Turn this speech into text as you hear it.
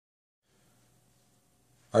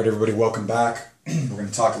All right, everybody, welcome back. We're going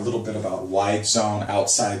to talk a little bit about wide zone,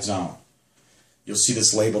 outside zone. You'll see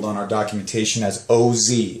this labeled on our documentation as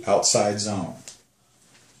OZ, outside zone.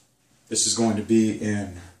 This is going to be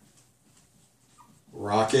in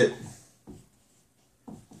rocket,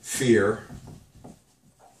 fear,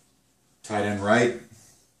 tight end right,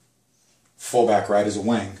 fullback right is a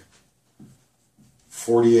wing,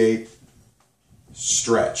 48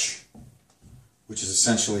 stretch, which is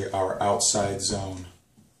essentially our outside zone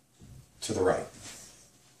to the right.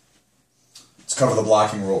 Let's cover the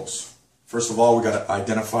blocking rules. First of all, we got to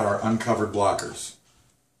identify our uncovered blockers,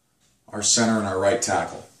 our center and our right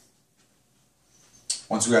tackle.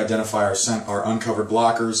 Once we identify our uncovered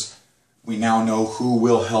blockers, we now know who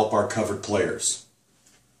will help our covered players.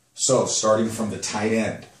 So, starting from the tight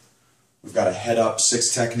end, we've got a head-up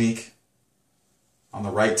 6 technique on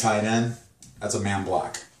the right tight end. That's a man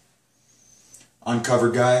block.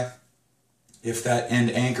 Uncovered guy, if that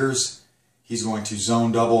end anchors, he's going to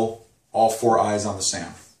zone double, all 4 eyes on the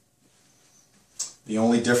Sam. The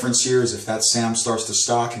only difference here is if that Sam starts to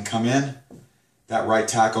stalk and come in, that right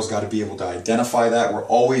tackle's got to be able to identify that. We're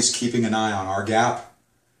always keeping an eye on our gap,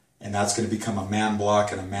 and that's going to become a man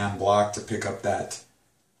block and a man block to pick up that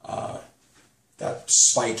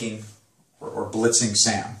spiking or blitzing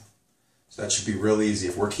Sam. So that should be real easy.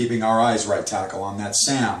 If we're keeping our eyes right tackle on that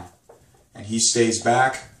Sam and he stays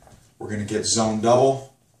back, we're going to get zone double.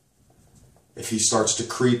 If he starts to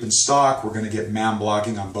creep and stalk, we're going to get man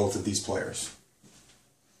blocking on both of these players.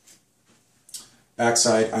 Play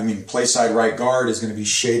side right guard is going to be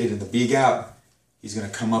shaded in the B gap. He's going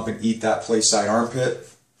to come up and eat that play side armpit.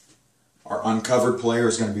 Our uncovered player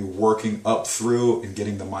is going to be working up through and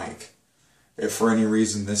getting the mic. If for any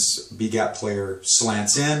reason this B gap player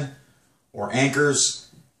slants in or anchors,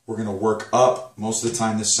 we're going to work up. Most of the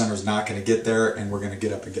time this center is not going to get there, and we're going to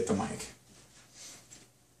get up and get the mic.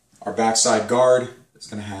 Our backside guard is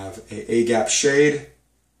going to have a A-gap shade.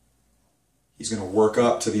 He's going to work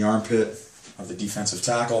up to the armpit of the defensive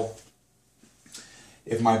tackle.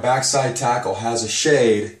 If my backside tackle has a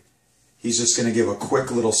shade, he's just going to give a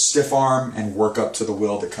quick little stiff arm and work up to the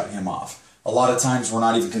will to cut him off. A lot of times we're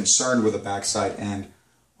not even concerned with a backside end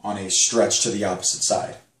on a stretch to the opposite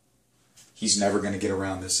side. He's never going to get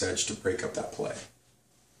around this edge to break up that play.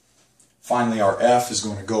 Finally, our F is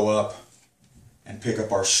going to go up and pick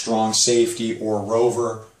up our strong safety or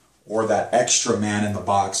rover or that extra man in the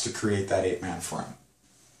box to create that 8-man front.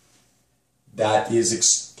 That is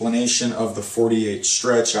explanation of the 48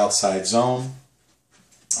 stretch outside zone.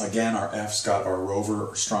 Again, our F's got our rover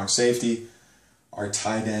or strong safety. Our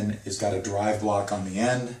tight end has got a drive block on the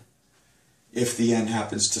end. If the end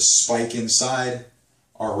happens to spike inside,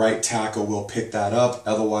 our right tackle will pick that up.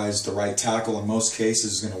 Otherwise, the right tackle in most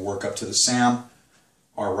cases is going to work up to the Sam.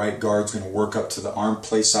 Our right guard is going to work up to the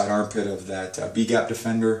play side armpit of that B-gap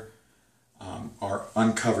defender. Our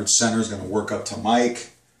uncovered center is going to work up to Mike.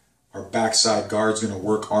 Our backside guard is going to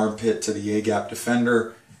work armpit to the A-gap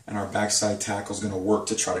defender. And our backside tackle is going to work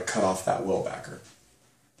to try to cut off that will backer.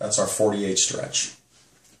 That's our 48 stretch.